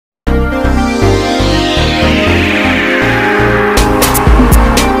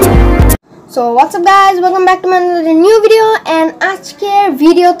So what's up guys, welcome back to my another new video and আজকের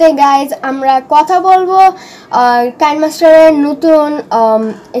ভিডিওতে guys আমরা কথা বলবো কাইনমাস্টারের নতুন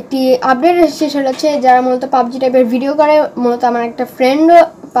একটি আপডেট এসেছে। সেটা হচ্ছে যারা মূলত পাবজি টাইপের ভিডিও করে, মূলত আমার একটা ফ্রেন্ডও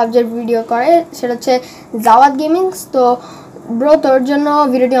পাবজির ভিডিও করে, সেটা হচ্ছে জাওয়াত গেমিং। তো ব্রো তোর জন্য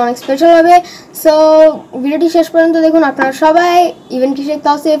ভিডিওটি অনেক স্পেশাল হবে, সো ভিডিওটি শেষ পর্যন্ত দেখুন আপনারা সবাই, ইভেন কি শেখ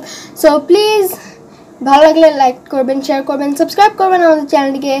তাওসিফ। সো প্লিজ ভালো লাগলে লাইক করবেন, শেয়ার করবেন, সাবস্ক্রাইব করবেন আমাদের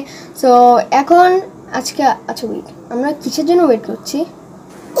চ্যানেলটিকে। সো এখন আজকে ওয়েট, আমরা কিসের জন্য ওয়েট করছি?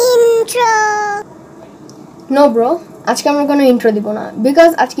 ইন্ট্রো। নো ব্রো, আজকে আমরা কোনো ইন্ট্রো দিব না, বিকজ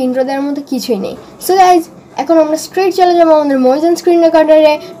আজকে ইন্ট্রো দেওয়ার মধ্যে কিছুই নেই। সো গাইজ এখন আমরা স্ট্রেট চলে যাবো আমাদের Motion screen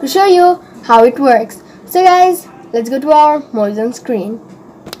রেকর্ডারে to show you how it works. So guys let's go to our Motion screen.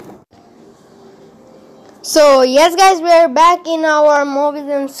 So yes guys, we are back in our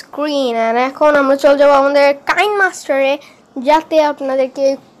Motion screen and এখন আমরা চলে যাব আমাদের Kinemaster এ, যাতে আপনাদেরকে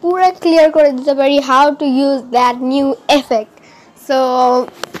পুরো ক্লিয়ার করে দিতে পারি how to use that new effect. So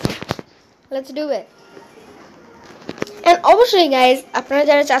let's do it. And অবশ্যই guys, আপনারা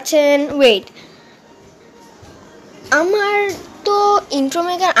যারা চাচ্ছেন, ওয়েট, আমার তো ইন্ট্রো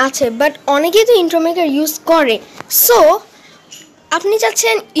মেকার আছে, বাট অনেকেই তো ইন্ট্রো মেকার ইউজ করে। সো আপনি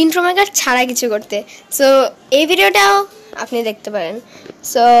চাচ্ছেন ইন্ট্রো মেকার ছাড়া কিছু করতে, সো এই ভিডিওটাও আপনি দেখতে পারেন।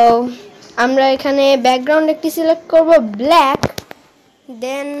 সো আমরা এখানে ব্যাকগ্রাউন্ড একটি সিলেক্ট করব, ব্ল্যাক,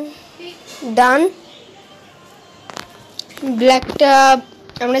 দেন ডান। ব্ল্যাকটা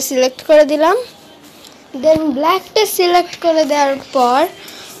আমরা সিলেক্ট করে দিলাম, দেন ব্ল্যাকটা সিলেক্ট করে দেওয়ার পর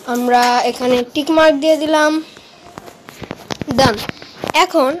আমরা এখানে টিক মার্ক দিয়ে দিলাম, ডান।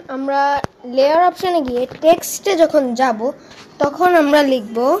 এখন আমরা লেয়ার অপশানে গিয়ে টেক্সটে যখন যাব তখন আমরা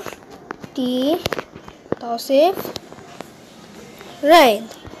লিখব Tawsif, রাইট,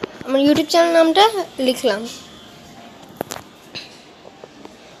 আমার ইউটিউব চ্যানেল নামটা লিখলাম।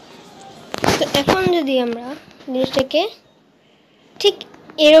 তো এখন যদি আমরা জিনিসটাকে ঠিক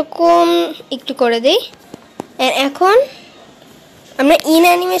এরকম একটু করে দেই, এখন আমরা ইন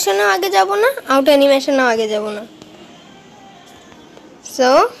অ্যানিমেশনেও আগে যাব না, আউট অ্যানিমেশনেও আগে যাব না। সো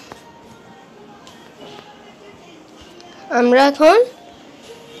আমরা এখন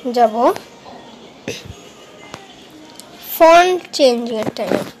যাব ফন্ট চেঞ্জিং এর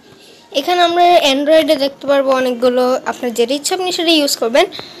টাইমে। এখানে আমরা অ্যান্ড্রয়েডে দেখতে পারবো অনেকগুলো, আপনার যেটা ইচ্ছা আপনি সেটা ইউজ করবেন।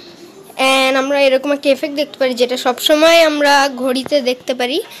 অ্যান্ড আমরা এরকম একটা এফেক্ট দেখতে পারি যেটা সবসময় আমরা ঘড়িতে দেখতে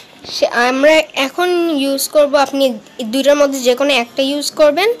পারি, আমরা এখন ইউজ করব। আপনি দুইটার মধ্যে যে কোনো একটা ইউজ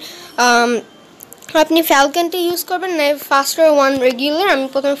করবেন। আপনি ফ্যালকনটা ইউজ করবেন না ফাস্টার ওয়ান রেগুলার। আমি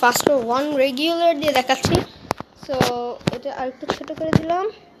প্রথমে ফাস্টার ওয়ান রেগুলার দিয়ে দেখাচ্ছি। সো এটা আরেকটু ছোট করে দিলাম,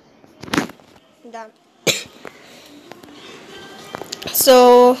 ডান। সো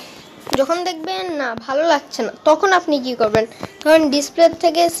যখন দেখবেন না ভালো লাগছে না, তখন আপনি কি করবেন, তখন ডিসপ্লে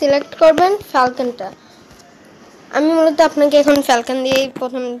থেকে সিলেক্ট করবেন ফ্যালকনটা। আমি মূলত আপনাকে এখন ফ্যালকন দিয়ে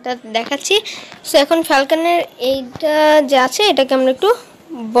প্রথমটা দেখাচ্ছি। সো এখন ফ্যালকনের এইটা যে আছে এটাকে আমরা একটু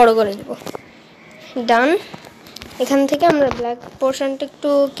বড় করে দেব, ডান। এখান থেকে আমরা ব্ল্যাক পোর্শনটা একটু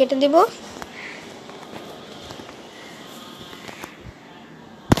কেটে দেব,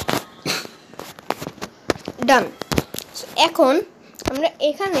 ডান। এখন আমরা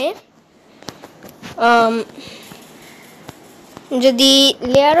এখানে যদি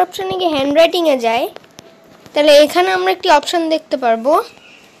লেয়ার অপশানে গিয়ে হ্যান্ডরাইটিংয়ে যাই, তাহলে এখানে আমরা একটি অপশান দেখতে পারবো,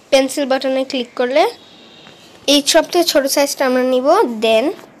 পেন্সিল বাটনে ক্লিক করলে এই সবথেকে ছোটো সাইজটা আমরা নিব, দেন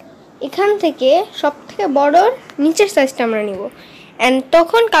এখান থেকে সবথেকে বড়র নিচের সাইজটা আমরা নিব, অ্যান্ড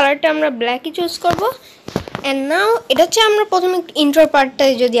তখন কালারটা আমরা ব্ল্যাকই চুজ করব। অ্যান্ড নাও এটা হচ্ছে আমরা প্রথমে ইন্ট্রো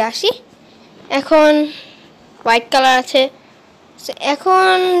পার্টটায় যদি আসি, এখন হোয়াইট কালার আছে।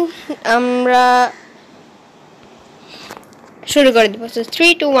 এখন আমরা শুরু করে দেবো।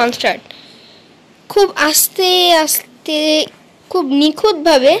 3, 2, 1 স্টার্ট। খুব আস্তে আস্তে, খুব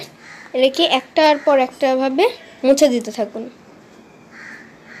নিখুঁতভাবে এটাকে একটার পর একটা ভাবে মুছে দিতে থাকুন।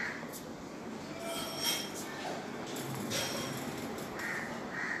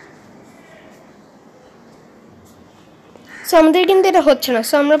 সো আমাদের কিন্তু এটা হচ্ছে না,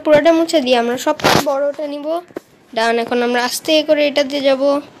 সো আমরা পুরোটা মুছে দিয়ে আমরা সবথেকে বড়টা নিব, ডান। এখন আমরা আস্তে করে এটা দিয়ে যাব।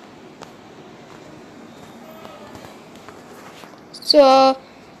 সো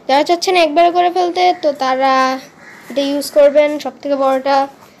যারা চাচ্ছেন একবারে করে ফেলতে, তো তারা এটা ইউজ করবেন সবথেকে বড়টা।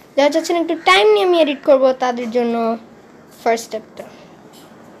 যারা চাচ্ছেন একটু টাইম নিয়ে আমি এডিট করব, তাদের জন্য ফার্স্ট স্টেপটা,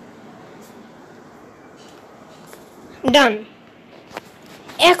 ডান।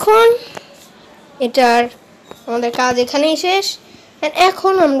 এখন এটার আমাদের কাজ এখানেই শেষ।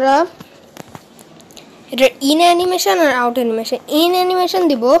 এখন আমরা এটা in animation R out animation. In animation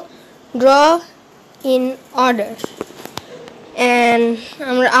দিব ড্র ইন অর্ডার, and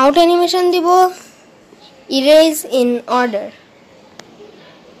আমরা আউট অ্যানিমেশন দিব ইরেজ ইন অর্ডার।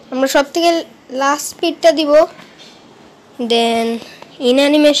 আমরা সবথেকে লাস্ট স্পিডটা দিব, দেন ইন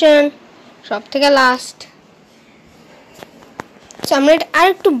অ্যানিমেশন সবথেকে লাস্ট। সো আমরা এটা আর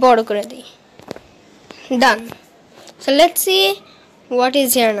একটু বড় করে দিই। ডান। So let's see what is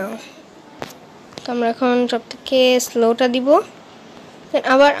here নাও। তো আমরা এখন সবথেকে স্লোটা দিব, দেন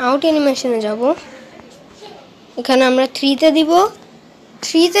আবার আউট অ্যানিমেশনে যাব। এখানে আমরা 3-তে দিব।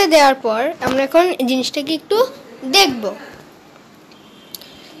 3-তে দেওয়ার পর আমরা এখন জিনিসটাকে একটু দেখব।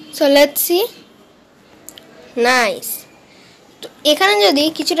 So let's see. নাইস। তো এখানে যদি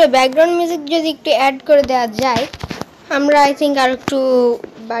কিছুটা ব্যাকগ্রাউন্ড মিউজিক যদি একটু অ্যাড করে দেওয়া যায়, আমরা আই থিঙ্ক আর একটু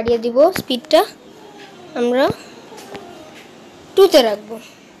বাড়িয়ে দিব স্পিডটা। আমরা 2-তে রাখবো।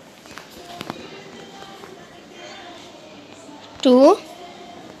 2।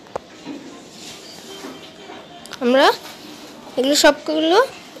 আমরা এগুলো সবগুলো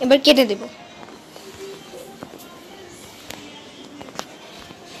এবার কেটে দেব।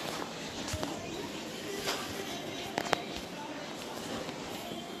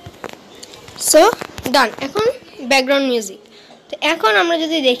 সো ডান। এখন ব্যাকগ্রাউন্ড মিউজিক। তো এখন আমরা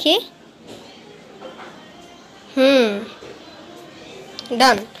যদি দেখি,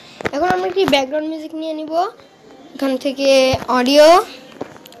 ডান। এখন আমরা কি ব্যাকগ্রাউন্ড মিউজিক নিয়ে নিব। এখান থেকে অডিও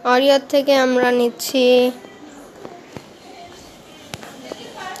থেকে আমরা নিচ্ছি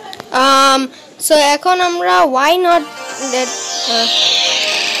সো এখন আমরা why not that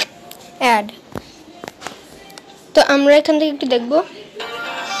add। তো আমরা এখান থেকে একটু দেখব।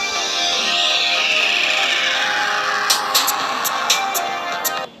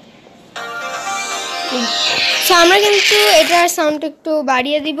 সো আমরা কিন্তু এটার সাউন্ড একটু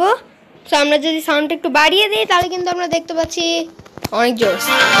বাড়িয়ে দিব। সো আমরা যদি সাউন্ড একটু বাড়িয়ে দিই তাহলে কিন্তু আমরা দেখতে পাচ্ছি অনেক জোর।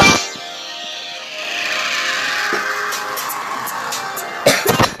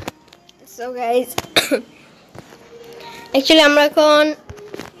 সো গাইজ, অ্যাকচুয়ালি আমরা এখন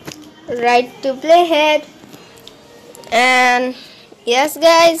right to play head and yes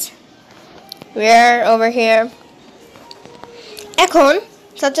guys, we are over here। এখন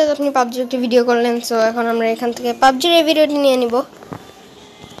সাথে আপনি পাবজির একটা ভিডিও করলেন, সো এখন আমরা এখান থেকে পাবজির এই ভিডিওটি নিয়ে নিব।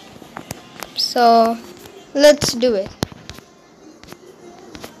 So let's do it.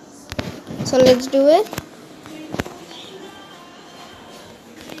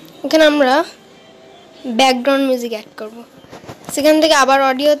 এখানে আমরা ব্যাকগ্রাউন্ড মিউজিক অ্যাড করব। সেখান থেকে আবার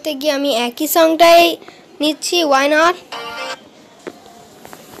অডিওতে গিয়ে আমি একই সংটাই নিচ্ছি, why not।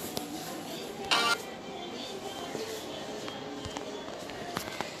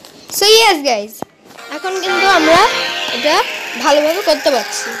 So yes guys, এখন কিন্তু আমরা এটা ভালোভাবে করতে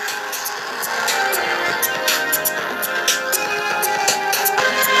পারছি।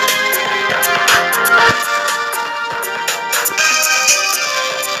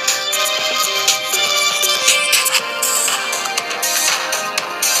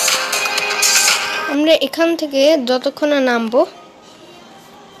 আমরা এখান থেকে যতক্ষণ না নামবো,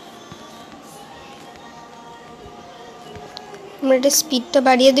 আমরা এটা স্পিডটা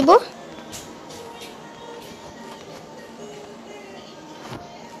বাড়িয়ে দিব।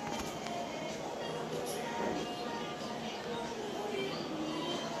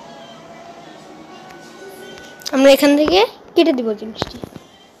 আমরা এখান থেকে কেটে দিব জিনিসটি।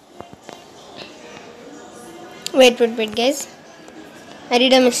 Wait guys, I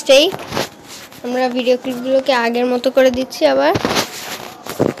did a mistake। আমরা ভিডিও ক্লিপগুলোকে আগের মতো করে দিচ্ছি আবার।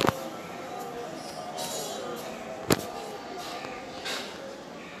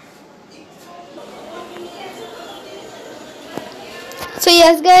 সো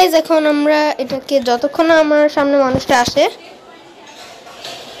ইয়েস গাইজ, এখন আমরা এটাকে যতক্ষণ না আমার সামনে মানুষটা আসে,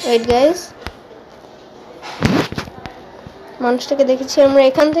 ওয়েট গাইজ, মানুষটাকে দেখেছি আমরা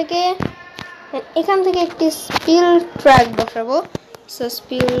এখান থেকে একটি স্পিল ট্র্যাক বসাবো। সো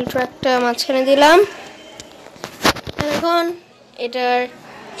স্পিল ট্র্যাকটা মাঝখানে দিলাম। এখন এটার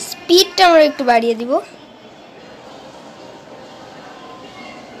স্পিডটা আমরা একটু বাড়িয়ে দিব।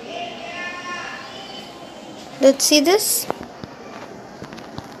 Let's see this।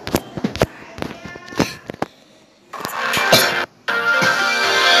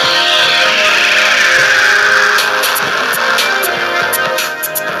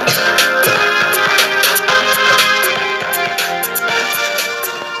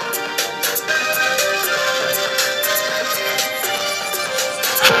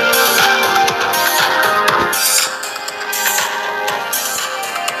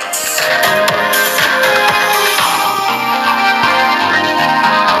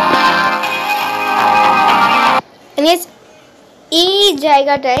 এই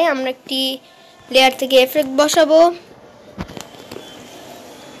জায়গাটায় আমরা একটি লেয়ার থেকে এফেক্ট বসাবো।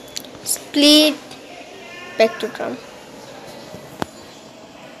 Split spectrogram.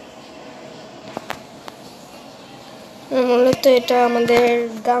 মূলত এটা আমাদের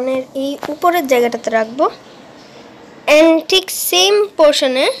গানের এই উপরের জায়গাটাতে রাখবো। এন্ড ঠিক সেম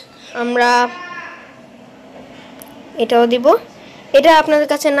পোর্শনে আমরা এটাও দিব। এটা আপনাদের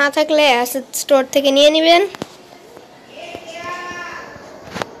কাছে না থাকলে অ্যাসেট স্টোর থেকে নিয়ে নেবেন।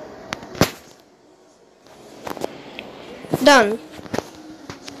 ডান।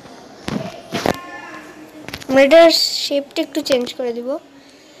 আমরা এটার শেপটা একটু চেঞ্জ করে দিব।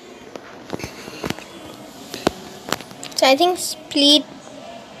 আই থিঙ্ক স্প্লিট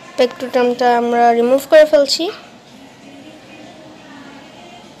স্পেকট্রোগ্রামটা আমরা রিমুভ করে ফেলছি।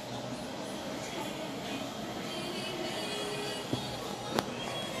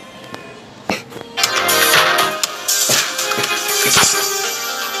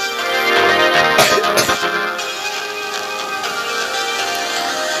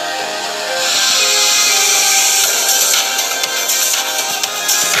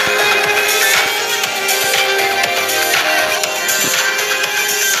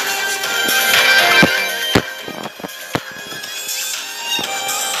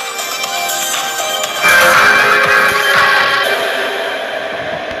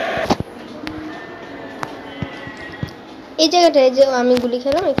 এই জায়গাটায় যে আমি গুলি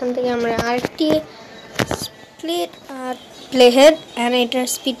খেলাম, এখান থেকে আমরা আরেকটি স্প্লিট আর প্লে হেড আর এটার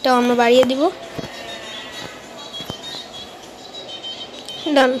স্পিডটাও আমরা বাড়িয়ে দিব।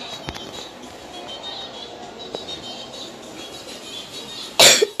 ডান।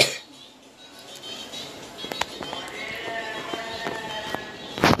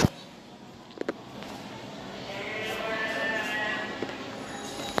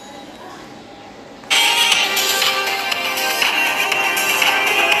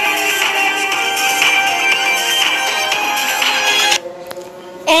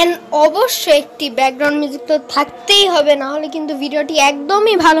 এন্ড অবশ্যই একটি ব্যাকগ্রাউন্ড মিউজিক তো থাকতেই হবে, না হলে কিন্তু ভিডিওটি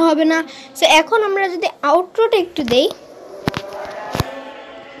একদমই ভালো হবে না। সো এখন আমরা যদি আউটরোটা একটু দেই,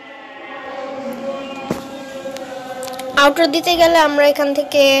 আউটরো দিতে গেলে আমরা এখান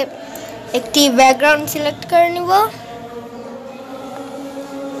থেকে একটি ব্যাকগ্রাউন্ড সিলেক্ট করে নিব।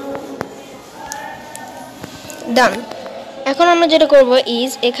 ডান। এখন আমরা যেটা করব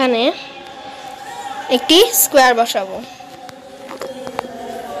ইজ এখানে একটি স্কোয়ার বসাবো।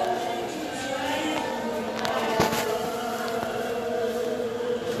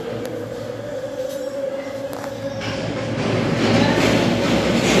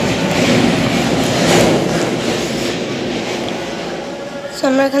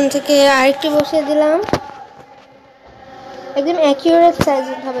 আমরা এখান থেকে আরেকটি বসিয়ে দিলাম। একদম অ্যাকিউরেট সাইজ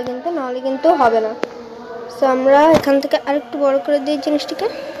হবে কিন্তু, নাহলে কিন্তু হবে না। সো আমরা এখান থেকে আরেকটু বড় করে দিই জিনিসটিকে।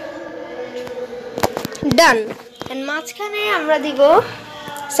 ডান। এন্ড মাঝখানে আমরা দিব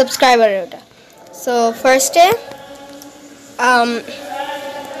সাবস্ক্রাইবারের ওটা। সো ফার্স্টে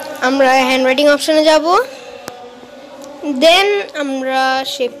আমরা হ্যান্ডরাইটিং অপশনে যাব, দেন আমরা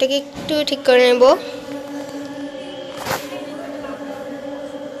শেপটাকে একটু ঠিক করে নেব।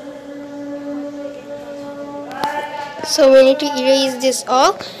 So we need to erase this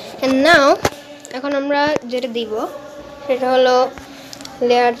all, and now এখন আমরা যেটা দিব সেটা হলো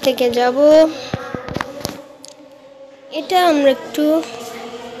লেয়ার থেকে যাব, এটা আমরা একটু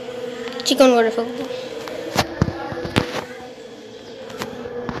চিকন করে ফেলবো।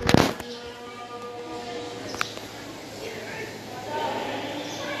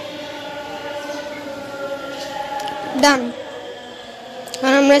 ডান।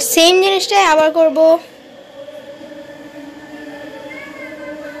 আর আমরা সেম জিনিসটাই আবার করব।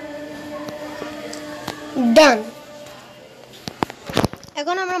 ডান।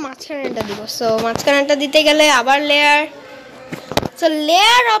 এখন আমরা মাঝখানেটা দিব। সো মাঝখানেটা দিতে গেলে আবার লেয়ার, সো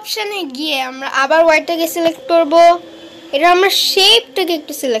লেয়ার অপশানে গিয়ে আমরা আবার হোয়াইটটাকে সিলেক্ট করব। এটা আমরা শেপটাকে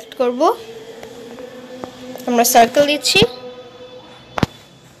একটু সিলেক্ট করব, আমরা সার্কেল দিচ্ছি।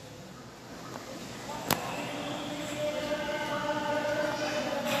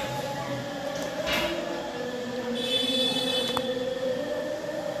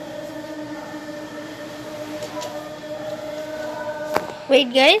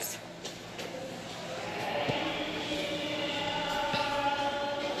 Wait guys,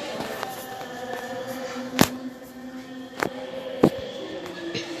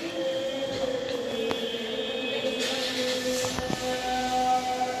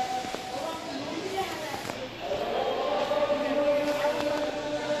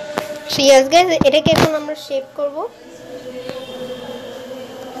 yes guys, এটাকে এখন আমরা শেপ করব।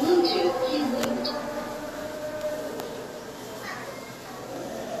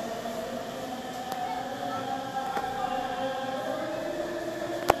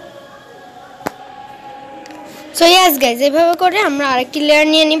 সো ইয়েস গাইজ, এইভাবে করে আমরা আরেকটি লেয়ার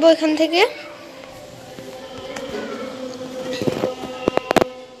নিয়ে নিব এখান থেকে।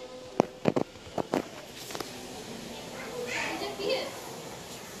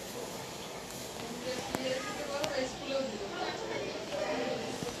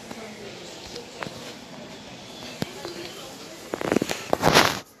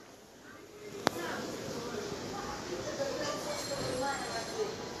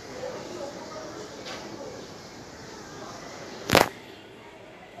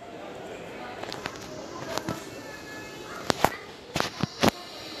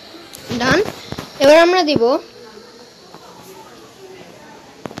 ডান। এবার আমরা দিব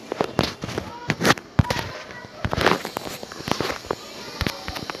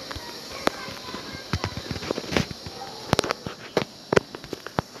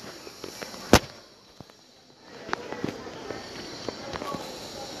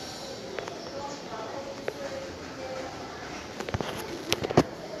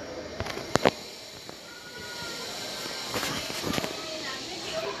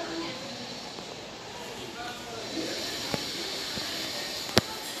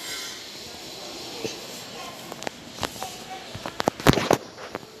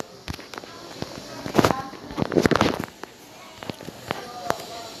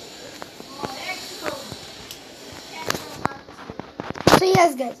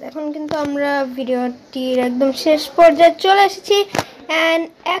ইয়েস গাইস, এখন কিন্তু আমরা ভিডিওটির একদম শেষ পর্যায়ে চলে এসেছি। এন্ড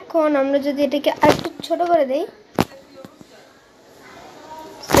এখন আমরা যদি এটাকে আরেকটু ছোট করে দেই,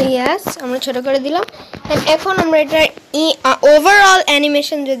 ইয়েস আমরা ছোট করে দিলাম। এন্ড এখন আমরা এটা ওভারঅল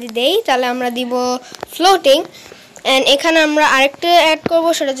অ্যানিমেশন যদি দেই, তাহলে আমরা দিব ফ্লোটিং। এন্ড এখানে আমরা আরেকটা অ্যাড করব,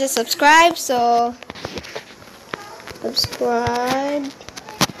 সেটা হচ্ছে সাবস্ক্রাইব। সো সাবস্ক্রাইব,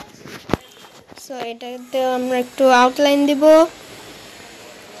 সো এটাতে আমরা একটু আউটলাইন দিব।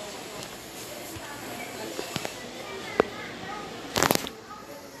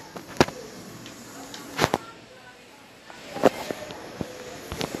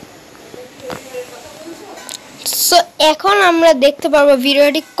 সো এখন আমরা দেখতে পারবো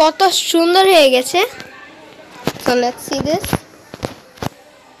ভিডিওটি কত সুন্দর হয়ে গেছে। So let's see this.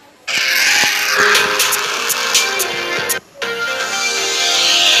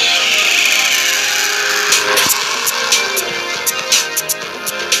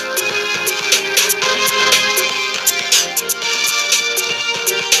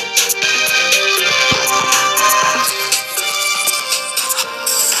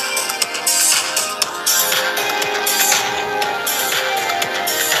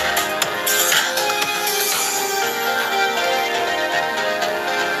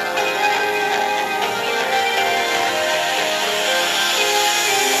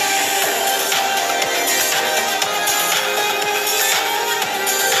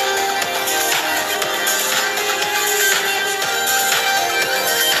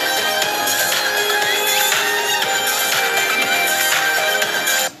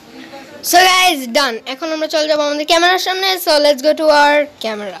 So guys, done. এখন আমরা চলে যাব আমাদের ক্যামেরার সামনে। So let's go to our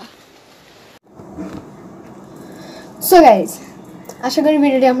camera. So guys, আশা করি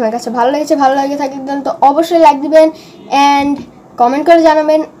ভিডিওটি আপনাদের কাছে ভালো লেগেছে। ভালো লেগে থাকলে তো অবশ্যই লাইক দিবেন এন্ড কমেন্ট করে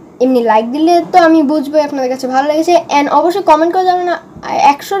জানাবেন। এমনি লাইক দিলে তো আমি বুঝবো আপনাদের কাছে ভালো লেগেছে। এন্ড অবশ্যই কমেন্ট করে জানাবেন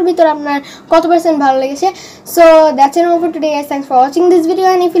 100-র ভিতর আপনার কত পার্সেন্ট ভালো লেগেছে। So that's it for today guys. Thanks for watching this video,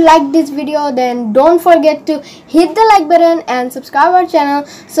 and if you like this video then don't forget to hit the like button and subscribe our channel.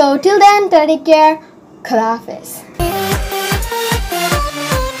 So till then, take care. Tawsif.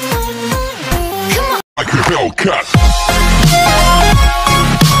 Like a Hellcat.